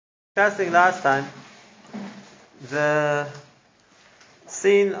discussing last time the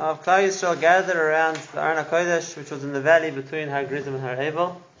scene of Klal Yisrael gathered around the Aron HaKodesh, which was in the valley between Har Grizim and Har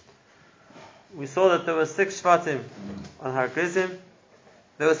Evel. We saw that there were 6 Shvatim on Har Grizim,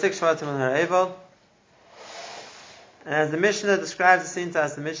 there were 6 Shvatim on Har Evel, and as the Mishnah describes the scene to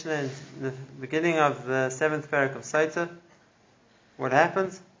us, the Mishnah in the beginning of the 7th parak of Saita, what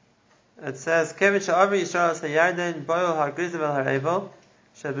happens? It says, Kevin Sha'avar Yisrael Sayarden Boyo Har Grizim El Har Evel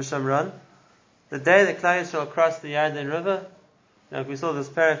Sheb Shamran. The day that Klal Yisrael crossed the Yarden River. Now, we saw this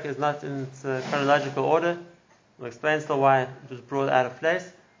parak is not in its chronological order. We'll explain still why it was brought out of place.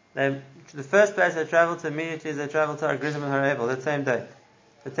 The first place they traveled to immediately is they traveled to Har Grizim and Har Evel that same day,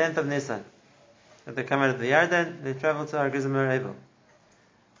 the 10th of Nisan. That they come out of the Yarden, they travel to Har Grizim and Har Evel.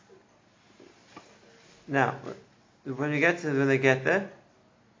 Now, when they get there,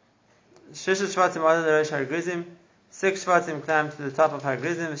 Shisha Shvatim Adar L'Rosh Har Grizim, 6 Shvatim climb to the top of Har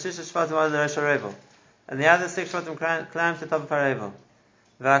Grizim, Shisha Shvatim Adar L'Rosh Har Evel, and the other 6 Shvatim climb to the top of Har Evel.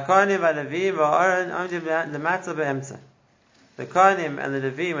 V'Kohanim v'Levim v'Aaron Amdim L'Matza Be'emtza. The Kohanim and the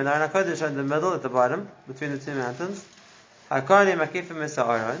Levim and Aron HaKodesh are in the middle, at the bottom, between the two mountains. HaKohanim Akifim is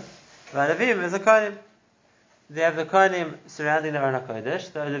Aaron, v'Levim is the Kohanim. They have the Kohanim surrounding the Aron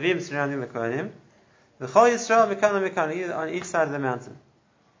HaKodesh, the Levim surrounding the Kohanim. The Chol Yisrael Mikana on each side of the mountain.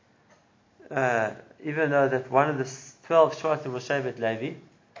 Even though that one of the 12 Shvatim was Shevet Levi,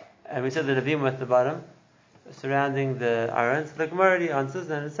 and we said the Levim were at the bottom, surrounding the Aaron. So the Gemara already answers,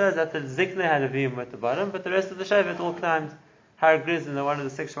 and it says that the Ziknei had Levim were at the bottom, but the rest of the Shevet all climbed Har Grizim, one of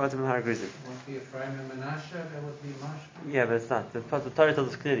the 6 Shvatim in Har Grizim. Won't be Ephraim and Menashe, that would be Mashka? Yeah, but it's not. The Torah tells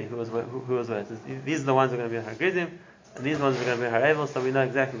us clearly who was where. It says, these are the ones who are going to be in Har Grizim, and these ones are going to be in Har Evel, so we know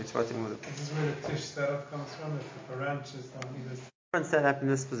exactly which Shvatim were. This is where the Tish setup comes from, if the ranches don't need this. Everyone set up in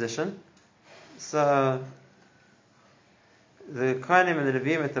this position. So the Kohanim and the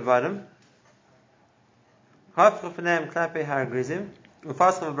Levim at the bottom. Like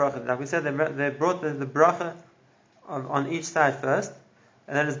we said, they brought the bracha on each side first,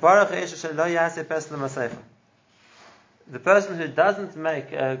 and then it's Baruch Esha Lo Yaseh Pesel Maseicha. The person who doesn't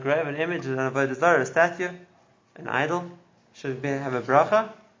make a graven image of an avodah zarah, a statue, an idol, should have a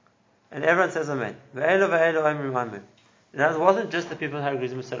bracha, and everyone says Amen. Ve'elu ve'elu Amrim Amen. It wasn't just the people in Har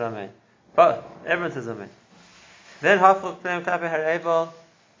Grizim who said Amen. Both. Everyone says Amen. Then Hafchuk Pneim Klape Har Evel,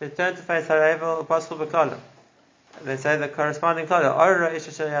 they turn to face Har Evel, Upaschul B'Kala. They say the corresponding Kala, Arra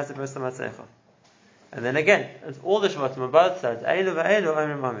Isha Shel Yaseh Pesel Maseicha. And then again, it's all the Shvatim on both sides. Eilu ve'eilu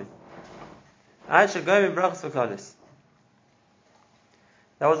Amrim Amen. Ad Shegom in Brachos V'Kalis.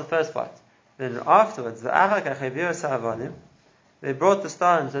 That was the first part. Then afterwards, the Achak HaChavir Sa'avanim, they brought the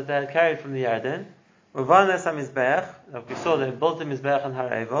stones that they had carried from the Yarden. Uvanes HaMizbeach, like we saw, they built the Mizbeach on Har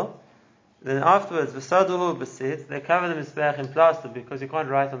Evel. Then afterwards, V'saduhu B'sit, they covered the Mizbeach in plaster because you can't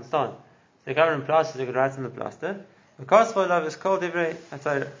write on stone. So they covered it in plaster so you could write on the plaster. The Kosvo Lov is called Divrei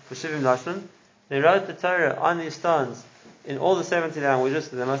HaTorah B'Shivim Lashon. They wrote the Torah on these stones in all the 70 languages,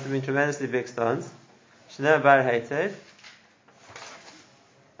 so they must have been tremendously big stones. Shnei Bar Heitev.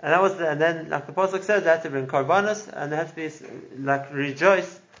 And that was and then, like the Pasuk says, they had to bring korbanos, and they had to be, like,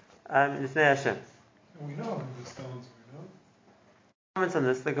 rejoice in Lifnei Hashem. We know the stones, we know. Comments on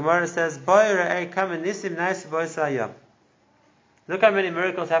this, the Gemara says, look how many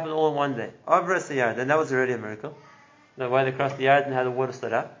miracles happened all in one day. Avras Yard, and that was already a miracle. The way they crossed the yard and how the water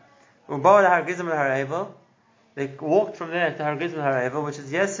stood up. They walked from there to Har Grizim and Har Evel, which is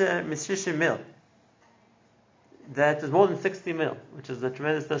Yeser Mishishim Mil. That was more than 60 mil, which is a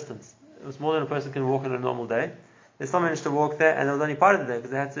tremendous distance. It was more than a person can walk on a normal day. They still managed to walk there, and it was only part of the day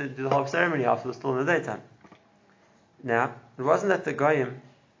because they had to do the whole ceremony after it was still in the daytime. Now, it wasn't that the Goyim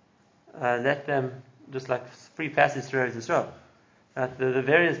let them just like free passage through Eretz Yisrael. That the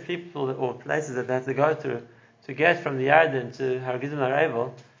various people or places that they had to go through to get from the Yarden to Har Grizim and Har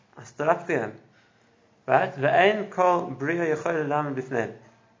Evel stood up to them. Right? Ve'ein kol bria yechol lam b'fneim.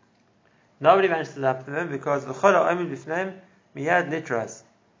 Nobody managed to stop them because v'chol ha'omin b'fneim miyad nitraz.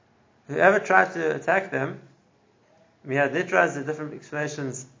 Whoever tried to attack them, miyad nitraz, the different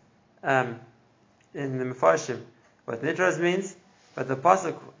explanations in the Mefarshim what nitraz means, but the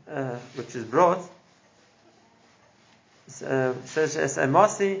pasuk which is brought says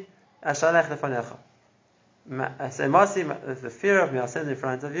esamasi ashalech lefanecha. Esamasi, the fear of me, I'll send in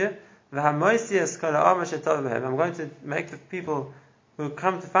front of you. I'm going to make the people who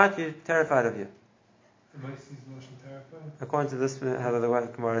come to fight you terrified of you. According to this, how the way the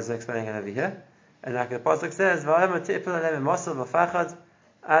Gemara is explaining it over here, and like the pasuk says,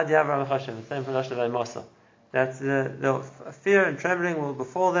 that the fear and trembling will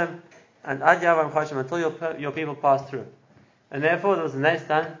befall them, and until your people pass through. And therefore, there was a next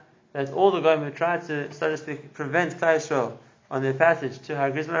time that all the Goyim who tried to, so to speak, prevent Klal Yisrael on their passage to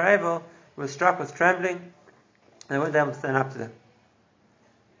Har Gerizim Har Eival were struck with trembling, and they weren't able to stand up to them.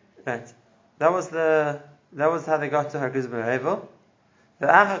 Right. That was how they got to Har Gerizim Har Eival.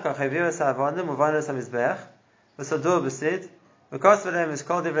 ואחר כך הביאו את העבודה מובן את המזבח וסדור בסיד וכוס ולהם את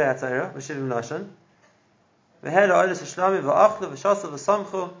כל דברי התורה בשבעים לשון והלו אולס השלמים ואוכלו ושוסו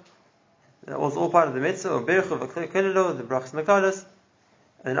וסמכו. That was all part of the mitzvah, or birchu v'kilelu, the brachas mekados,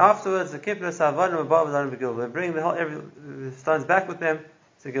 and then afterwards the kippur savanim above the Gilgal. They bring the stones back with them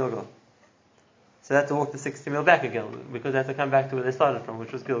to Gilgal. So they had to walk the 60 mil back again because they had to come back to where they started from,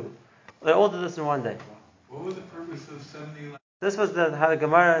 which was Gilgal. They all did this in one day. What was the purpose of 70? This was how the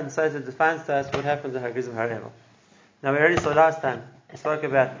Gemara and Sotah defines to us what happens in Har Gerizim Har Eival. Now we already saw last time, we spoke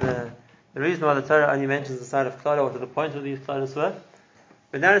about the reason why the Torah only mentions the side of Klala, what the point of these Klalas were.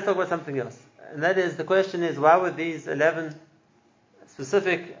 But now let's talk about something else. And that is, the question is, why were these 11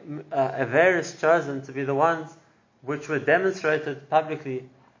 specific Averis chosen to be the ones which were demonstrated publicly,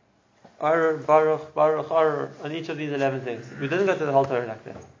 Ar, Baruch, Ar, on each of these 11 things? We didn't go to the whole Torah like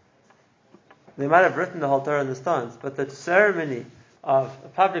that. They might have written the whole Torah on the stones, but the ceremony of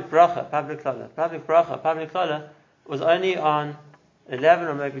public bracha, public klala, was only on 11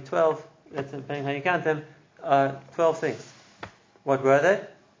 or maybe 12, depending how you count them, 12 things. What were they?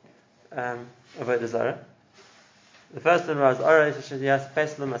 Avodah Zarah. The first one was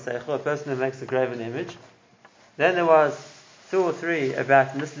a person who makes a graven image. Then there was 2 or 3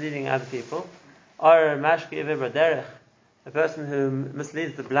 about misleading other people. A person who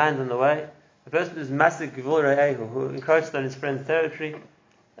misleads the blind on the way. A person who's masik gvul re'ehu, who encroached on his friend's territory.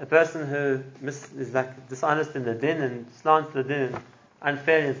 A person who is like dishonest in the din and slants the din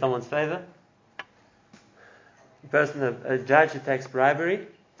unfairly in someone's favor. A person, a judge who takes bribery.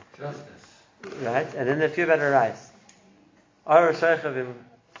 Justice. Right, and then there are a few about a rice. Or Sheikhavim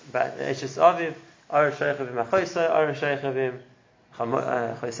Eshes Aviv, or Sheikhavim Achoisa, or Sheikhavim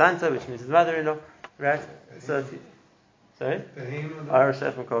Choisanta, which means his mother-in-law. Right? So, sorry? Or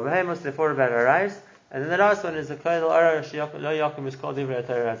Sheikhavim Kol Behemoth, there are 4 about a rice. And then the last one is the Koil Or Lo Yakim is called Divrei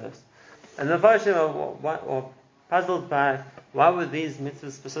Torah Azos. And the Mepharshim are puzzled by why were these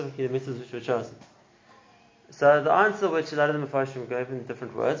mitzvahs specifically the mitzvahs which were chosen. So the answer, which a lot of the Mepharshim gave in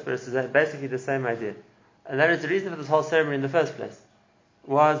different words, but it's basically the same idea. And that is the reason for this whole ceremony in the first place,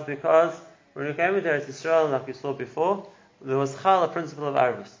 was because when we came into Eretz Yisrael, like we saw before, there was Chal, a principle of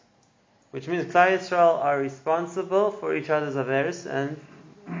Arvus, which means Klal Yisrael are responsible for each other's Averis and,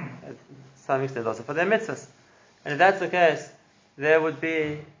 to some extent, also for their mitzvahs. And if that's the case, there would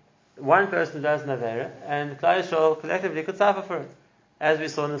be one person who does an Avera, and Klal Yisrael collectively could suffer for it. As we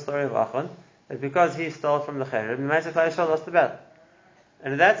saw in the story of Achon, that because he stole from the Cherub, the Ma'aseh Klal Yisrael lost the battle.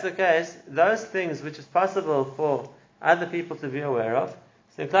 And if that's the case, those things which is possible for other people to be aware of,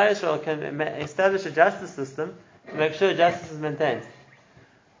 so Klal Yisrael can establish a justice system to make sure justice is maintained.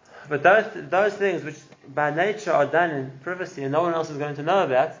 But those things which by nature are done in privacy and no one else is going to know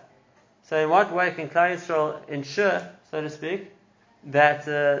about, so in what way can Klal Yisrael ensure, so to speak, that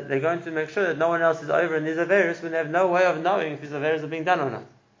they're going to make sure that no one else is over in these Averis when they have no way of knowing if these Averis are being done or not?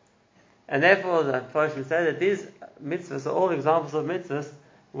 And therefore, the Mepharshim say that these mitzvahs are all examples of mitzvahs,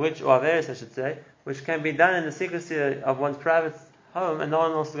 or Averis I should say, which can be done in the secrecy of one's private home and no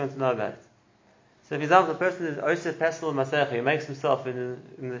one else is going to know about it. So, for example, the person is Oseh Pesel Masecha, he makes himself in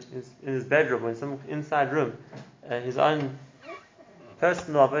his bedroom or in some inside room, his own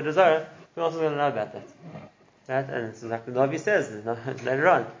personal Avodah Zarah, who else is going to know about that? Right? And it's like the Navi says later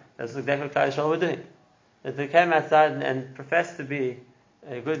on, that's exactly what Klal Yisrael were doing. That they came outside and professed to be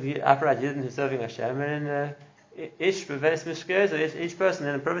a good upright Yidden who's serving Hashem, and each person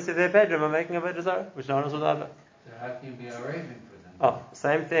in the privacy of their bedroom are making a Avodah Zarah, which no one else will know about. So how can you be a raven for them?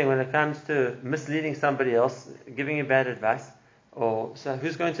 Same thing when it comes to misleading somebody else, giving him bad advice, so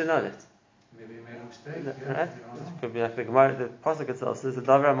who's going to know that? Maybe you made a mistake. Right? It could be like the Gemara, the Pasuk itself says, the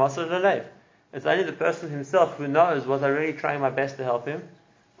Davar Masar Lalev. It's only the person himself who knows, was I really trying my best to help him,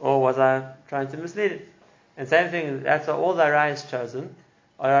 or was I trying to mislead him? And same thing, that's why all the arayas chosen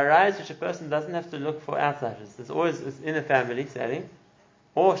are arayas which a person doesn't have to look for outsiders. It's in a family setting,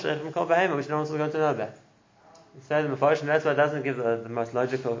 or Sheikhim Kol Behema, which no one's going to know about. So the Mepharshim, that's why it doesn't give the most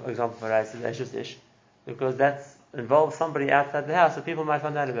logical example for arayas, is Eshes Ish, because that involves somebody outside the house, so people might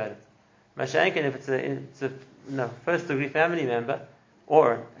find out about it. Mashenkin, if it's a first degree family member,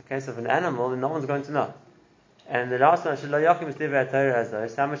 or a case of an animal, then no one's going to know. And the last one, Shelo Yakim is Divrei Torah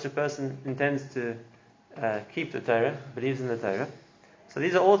Azos, how much a person intends to keep the Torah, believes in the Torah. So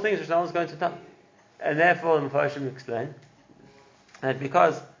these are all things which no one's going to know. And therefore, the Mepharshim explain that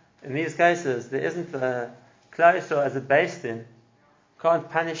because in these cases there isn't a Klal Yisrael as a base din can't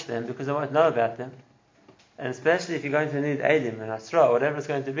punish them because they won't know about them. And especially if you're going to need Eidim and Asra, or whatever it's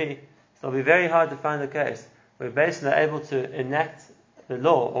going to be, so it'll be very hard to find a case where Beis are able to enact the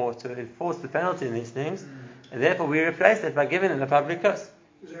law or to enforce the penalty in these things, and therefore we replace it by giving them a public curse.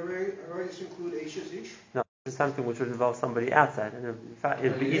 Does Arayis include Eishes Ish? No, it's something which would involve somebody outside, and it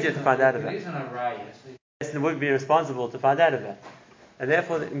would be easier to find out about. It isn't a riot. Beis would be responsible to find out about. And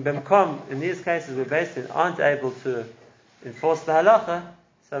therefore, in these cases where Beis aren't able to enforce the halacha,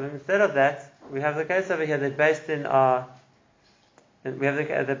 so instead of that, we have the case over here that they're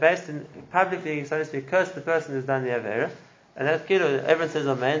based in publicly, so to speak, curse the person who's done the avera, and that's kilo. Everyone says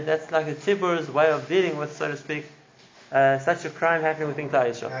amen. That's like the Tibur's way of dealing with, so to speak, such a crime happening within Klal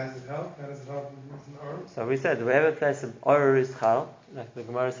Yisrael. How does it help? How does it help with an arm? So we said wherever place of oror is chal, like the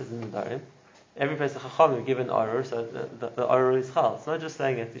Gemara says in the Darim, every place of chacham give an oror, so the oror is chal. It's not just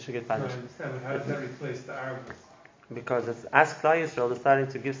saying it; you should get No, I punished. understand, but how does that replace the arms? Because it's as Klal Yisrael deciding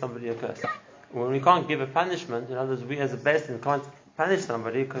to give somebody a curse. When we can't give a punishment, in other words, we as a Beis Din can't punish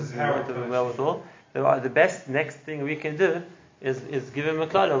somebody because we want to be well with all. The best next thing we can do is give him a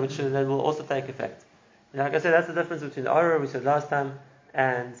klala, which then will also take effect. And like I said, that's the difference between the oror we said last time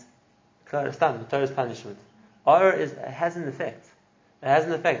and klala stam, the Torah's punishment. Oror has an effect. It has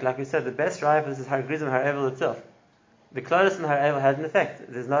an effect. Like we said, the best raya for this is Har Grizim Har Evel itself. The klolas in Har Evel had an effect.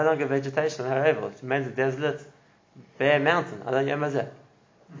 There's no longer vegetation in Har Evel. It means a desolate, bare mountain.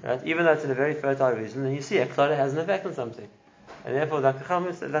 Right? Even though it's in a very fertile region, and you see a klola has an effect on something. And therefore, like the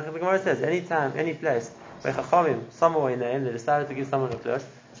Gemara says, any time, any place where Chachamim, somewhere in the end, they decided to give someone a curse,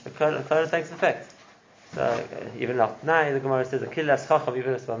 the Klala takes effect. So, even after the Gemara says, a killas Chacham,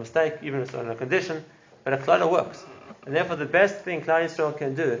 even if it's by mistake, even if it's on a condition, but a Klala works. And therefore, the best thing Klal Yisrael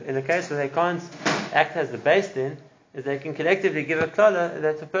can do, in a case where they can't act as the Beis Din, is they can collectively give a Klala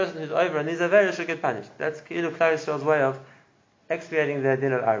that the person who's over and these averas should get punished. That's Klal Yisrael's way of expiating their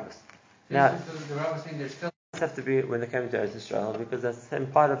din of Arabus. Now, The rabbi saying there's still have to be when they came to Eretz Yisrael, because that's the same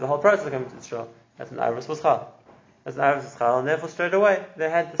part of the whole process of coming to Israel. That's an Arvus was Chal. That's an Arvus was Chal, and therefore straight away they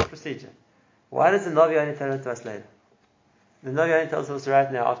had this procedure. Why does the Navi only tell it to us later? The Navi only tells us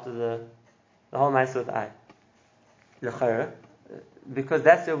right now after the whole Maaseh with Ai. L'chayra, because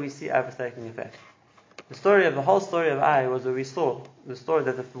that's where we see Arvus taking effect. The whole story of Ai was where we saw the story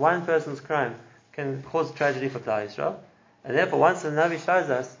that if one person's crime can cause tragedy for Klal Yisrael, and therefore once the Navi shows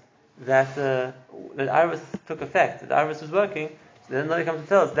us that Arvus took effect, that Arvus was working, so then they come to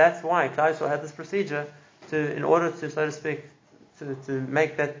tell us that's why Klal Yisrael had this procedure in order to, so to speak, to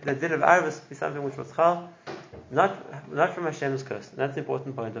make that the din of Arvus be something which was chal, not from Hashem's curse. And that's the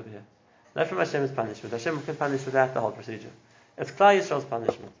important point over here. Not from Hashem's punishment. Hashem can punish without the whole procedure. It's Klal Yisrael's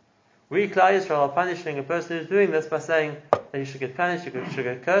punishment. We, Klal Yisrael, are punishing a person who's doing this by saying that you should get punished, you should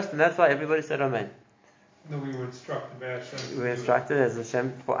get cursed, and that's why everybody said Amen. No, we were instructed by Hashem. We were instructed as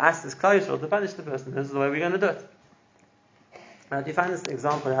Hashem, for us as Klal Yisrael, to punish the person. This is the way we're going to do it. Now, you find this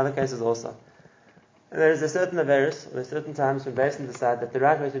example in other cases also. And there is a certain averus, or there are certain times when Beis Din decide that the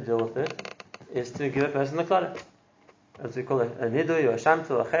right way to deal with it is to give a person a klala. As we call it, a nidui, or a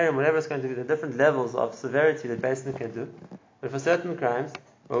shamtu, or a cherem, whatever it's going to be, the different levels of severity that Beis Din can do. But for certain crimes,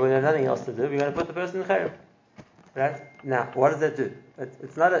 where we have nothing else to do, we're going to put the person in cherem. Right? Now, what does that do?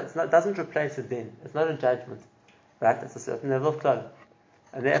 It doesn't replace a din. It's not a judgment. Right? It's a certain level of klala.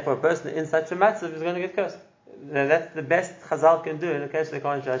 And therefore, a person in such a matzav is going to get cursed. Now, that's the best Chazal can do in the case they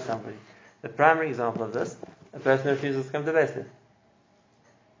can't judge somebody. The primary example of this, a person who refuses to come to Beis Din.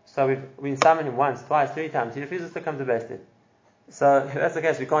 So we summon him once, twice, 3 times. He refuses to come to Beis Din. So if that's the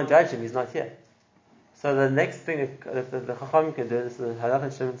case, we can't judge him. He's not here. So the next thing that the Chacham can do, this is the Halach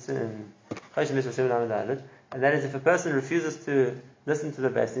and Choshen Mishra Shimon Amid, and that is if a person refuses to listen to the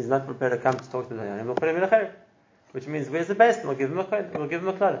Beis Din, he's not prepared to come to talk to the Dayanim, we'll put him in a cherem. Which means, where's the Beis Din? We'll give him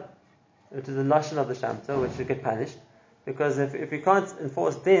a klala. Which is the lashon of the Shamta, which should get punished. Because if we can't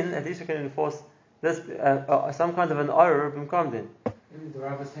enforce din, at least we can enforce this some kind of an order b'mkom din. the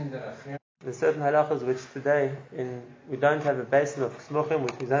rabbi saying that There's certain halachas which today we don't have a basin of smuchim,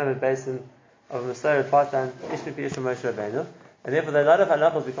 which we don't have a basin of Messiah Patan, Ishmi Pi Ishma Moshe Rabbeinu, and therefore there are a lot of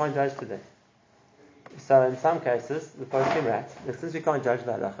halachas we can't judge today. So in some cases, the poskim write that since we can't judge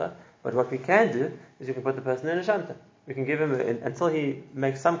the halacha, but what we can do is we can put the person in a shanta. We can give him until he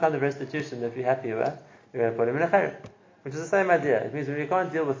makes some kind of restitution that we're happy about. We're going to put him in a cherem. Which is the same idea. It means when you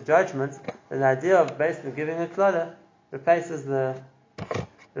can't deal with judgments, then the idea of basically giving a klala replaces the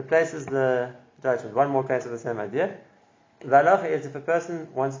judgment. One more case of the same idea. The halacha is if a person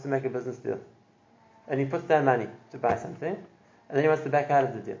wants to make a business deal, and he puts down money to buy something, and then he wants to back out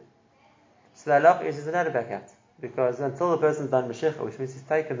of the deal. So the halacha is he's allowed to back out. Because until the person's done meshicha, which means he's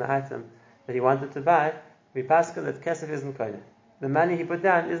taken the item that he wanted to buy, we paskin that kesef isn't koine. the money he put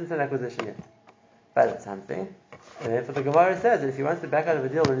down isn't an acquisition yet, but it's something. And therefore the Gemara says that if he wants to back out of a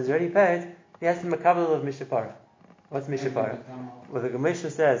deal when he's already paid, he has to makabel of mishapara. What's mishapara? Well, the Gemara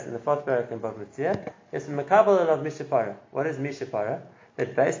says in the fourth parak in Bava Metzia, he has to makabel of mishapara. What is mishapara?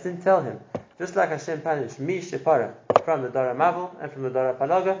 That Beis Din tell him, just like Hashem punished mishapara from the Dara Mavul and from the Dara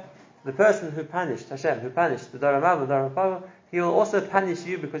Palaga, the person who punished Hashem, who punished the Dara Mavul, Dara Palaga, he will also punish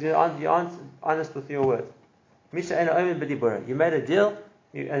you because you aren't honest with your word. Misha ena omen b'dibura. You made a deal,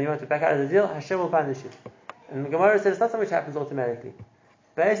 and you want to back out of the deal, Hashem will punish you. And the Gemara says it's not something which happens automatically.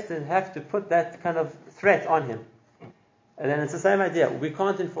 Beis Din have to put that kind of threat on him. And then it's the same idea. We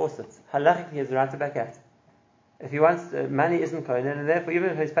can't enforce it. Halachically, he has the right to back out. If he wants, money isn't koinen, and therefore even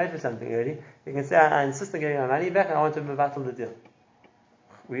if he's paid for something already, he can say, I insist on getting my money back and I want to move out of the deal.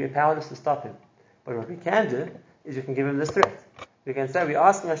 We are powerless to stop him. But what we can do is you can give him this threat. You can say, we're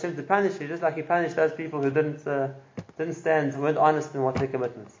asking Hashem to punish you just like he punished those people who didn't stand, weren't honest in what their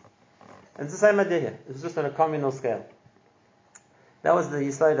commitments. And it's the same idea here. It's just on a communal scale. That was the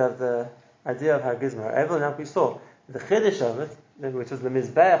yesod of the idea of Har Gizma. Har Eivel, now we saw the chiddush of it, which was the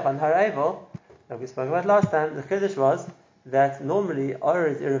mizbeach on Har Eivel, that we spoke about last time. The chiddush was that normally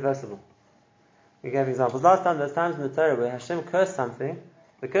Orah is irreversible. We gave examples last time. There's times in the Torah where Hashem cursed something,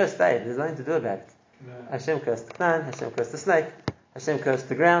 the curse stayed. There's nothing to do about it. No. Hashem cursed the Knan, Hashem cursed the snake, Hashem cursed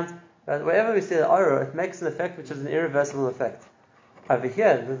the ground. But wherever we see the Orah, it makes an effect which is an irreversible effect. Over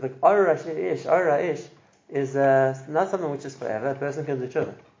here, the Orah Ish is not something which is forever. A person can do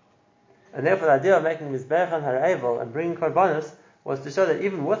tshuva. And therefore the idea of making Mizbeach and Har Eivel and bringing Korbanos was to show that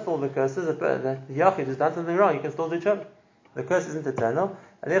even with all the curses, that the Yachid has done something wrong, you can still do tshuva. The curse isn't eternal,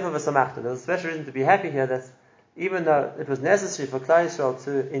 and therefore v'samachta. There's a special reason to be happy here that even though it was necessary for Klal Yisrael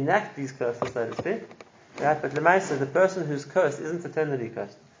to enact these curses, so to speak, right, but Lemaisa, the person who's cursed isn't eternally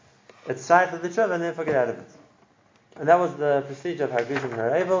cursed. It's shy for the tshuva and therefore get out of it. And that was the procedure of Har Gizma and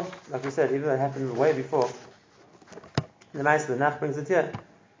Har Eivel. Like we said, even though it happened way before, Lemaisa, the Nach brings it here.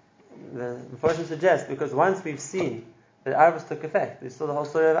 The unfortunate suggests, because once we've seen that Arvus took effect, we saw the whole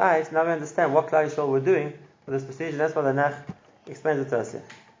story of Ais, now we understand what Klal Yisrael were doing for this procedure, and that's why the Nach explains it to us here.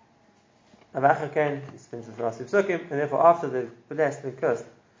 Avacha Kain explains it for us, and therefore after they've blessed and cursed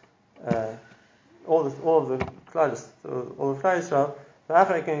all of the Klal Yisrael,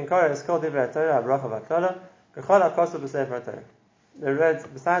 Avacha Kain Korah is called Divrei Torah, Habracha V'Klala, K'chol HaKosu B'Sefer Torah. They read,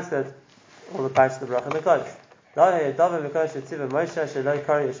 besides that, all the parts of the Bracha and the Kodesh. Besides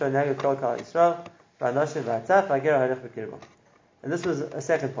and this was a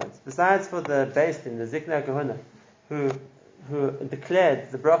second point. Besides for the Beis Din, the Zikna Kahuna, who declared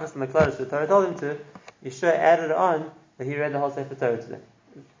the brachas and the Kodesh the Torah told him to, Yeshua added on that he read the whole Sefer Torah to them.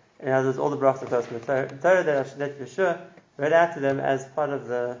 In other words, all the brachas and the Kodesh and the Torah that Yeshua read out to them as part of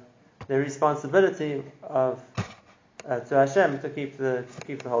their responsibility of to Hashem to keep the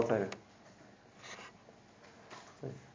whole Torah.